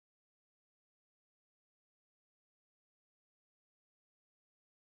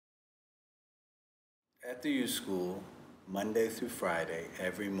At the U School, Monday through Friday,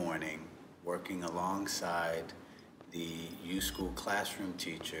 every morning, working alongside the U School classroom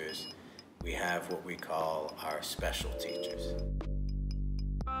teachers, we have what we call our special teachers.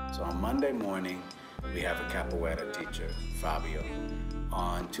 So on Monday morning, we have a capoeira teacher, Fabio.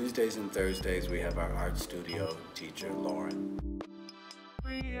 On Tuesdays and Thursdays, we have our art studio teacher, Lauren.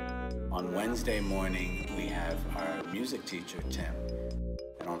 On Wednesday morning, we have our music teacher, Tim.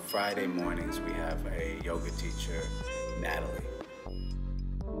 And on Friday mornings, we have a yoga teacher, Natalie.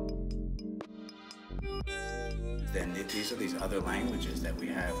 Then these are these other languages that we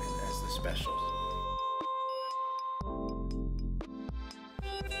have as the specials.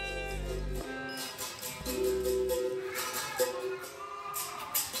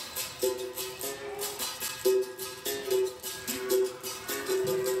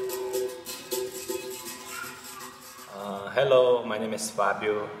 Hello, my name is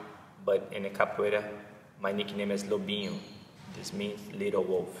Fabio, but in the capoeira, my nickname is Lobinho. This means little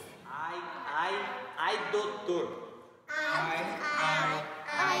wolf. I, doutor. I,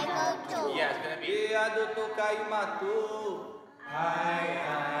 doutor. Yeah, it's gonna be a doutor Caio matou. I,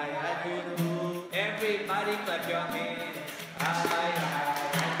 doutor. Everybody clap your hands. I,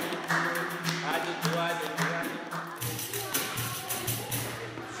 doutor.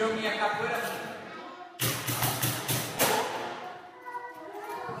 Show me a capoeira.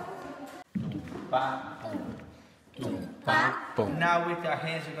 Pa. Now with your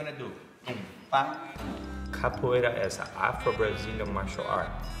hands you're gonna do pa. Capoeira is an Afro-Brazilian martial art.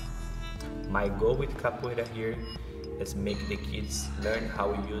 My goal with capoeira here is make the kids learn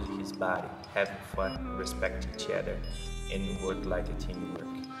how to use his body, have fun, respect each other, and work like a teamwork.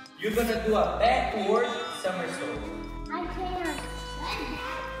 You're gonna do a backward somersault. I can't.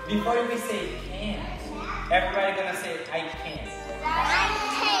 Before we say can't, everybody gonna say I can't. I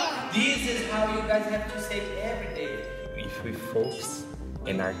can't. This is how you guys have to say every day. If we focus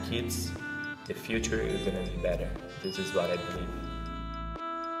in our kids, the future is gonna be better. This is what I believe.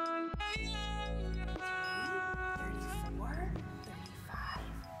 34, 35,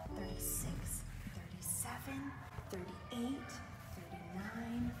 36, 37, 38,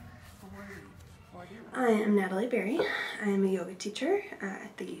 39, 40, 41. I am Natalie Berry. I am a yoga teacher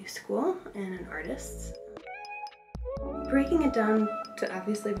at the U School and an artist. Breaking it down to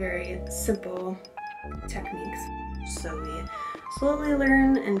obviously very simple techniques. So we slowly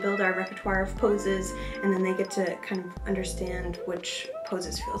learn and build our repertoire of poses, and then they get to kind of understand which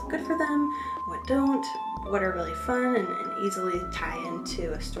poses feel good for them, what don't, what are really fun and easily tie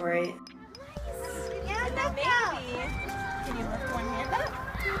into a story. Yeah, that's baby. Can you lift one hand up?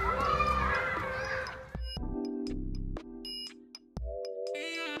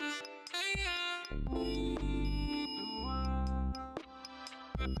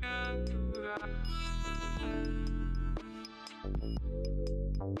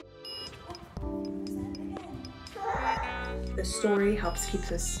 The story helps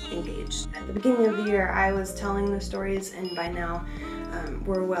keep us engaged. At the beginning of the year, I was telling the stories, and by now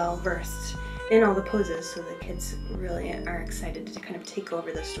we're well versed in all the poses, so the kids really are excited to kind of take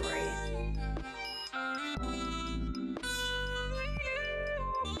over the story.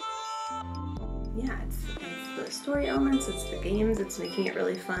 Yeah, it's the story elements, it's the games, it's making it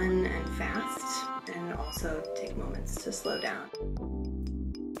really fun and fast, and also take moments to slow down.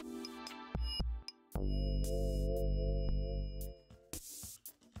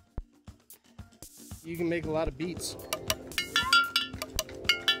 You can make a lot of beats.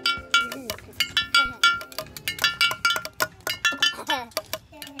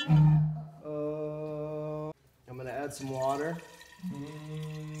 I'm gonna add some water.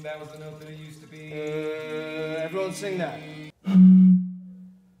 That was the note that it used to be. Everyone sing that.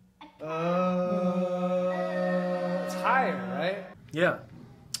 It's higher, right? Yeah.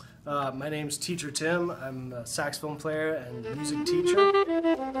 My name's Teacher Tim. I'm a saxophone player and music teacher.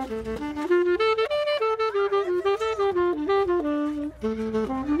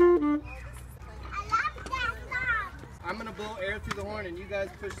 I'm gonna blow air through the horn and you guys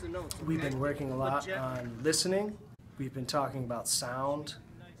push the notes. Okay? We've been working a lot on listening. We've been talking about sound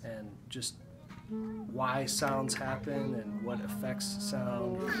and just why sounds happen and what affects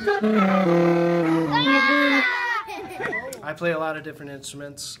sound. I play a lot of different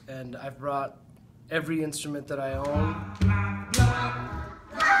instruments, and I've brought every instrument that I own.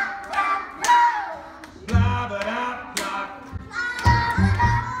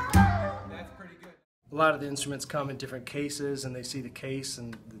 That's pretty good. A lot of the instruments come in different cases, and they see the case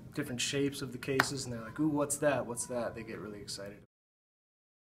and the different shapes of the cases, and they're like, ooh, what's that? What's that? They get really excited.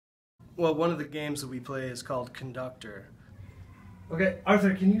 Well, one of the games that we play is called Conductor. Okay,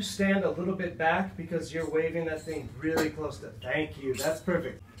 Arthur, can you stand a little bit back because you're waving that thing really close to... Thank you, that's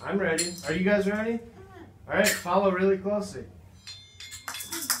perfect. I'm ready. Are you guys ready? All right, follow really closely.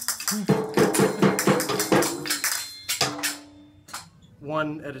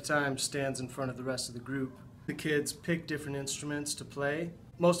 One at a time stands in front of the rest of the group. The kids pick different instruments to play,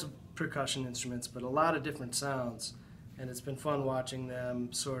 most of percussion instruments, but a lot of different sounds. And it's been fun watching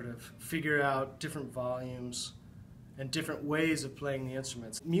them sort of figure out different volumes and different ways of playing the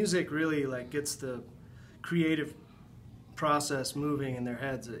instruments. Music really gets the creative process moving in their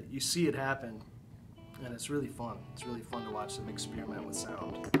heads. You see it happen, and it's really fun. It's really fun to watch them experiment with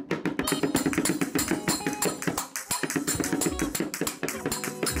sound.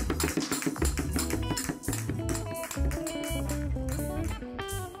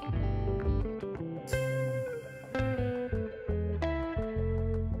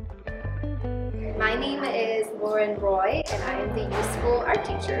 My name is Lauren Roy, and I am the youth school art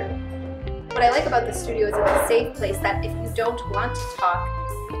teacher. What I like about the studio is it's a safe place that if you don't want to talk,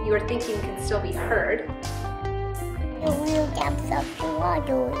 your thinking can still be heard.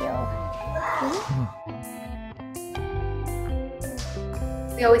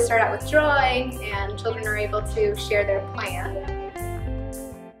 We always start out with drawing, and children are able to share their plan.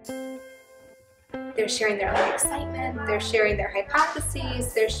 They're sharing their own excitement, they're sharing their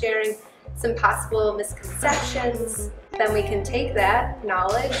hypotheses, they're sharing some possible misconceptions. Then we can take that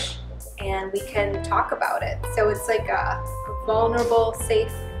knowledge and we can talk about it. So it's like a vulnerable,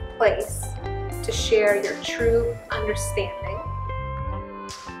 safe place to share your true understanding.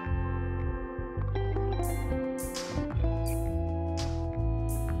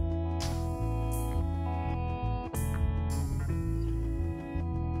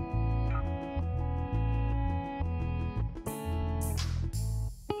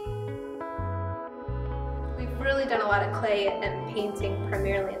 We've really done a lot of clay and painting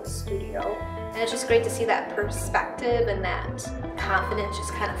primarily in the studio, and it's just great to see that perspective and that confidence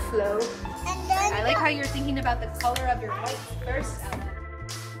just kind of flow. I like how you're thinking about the color of your white first, Ellen.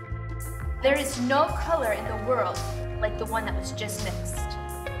 There is no color in the world like the one that was just mixed.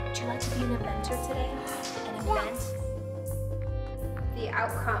 Would you like to be an inventor today? An invent? The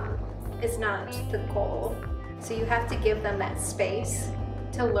outcome is not the goal, so you have to give them that space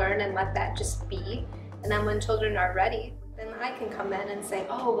to learn and let that just be. And then when children are ready, then I can come in and say,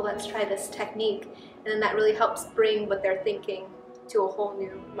 oh, well, let's try this technique. And then that really helps bring what they're thinking to a whole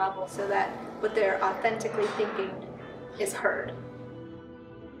new level so that what they're authentically thinking is heard.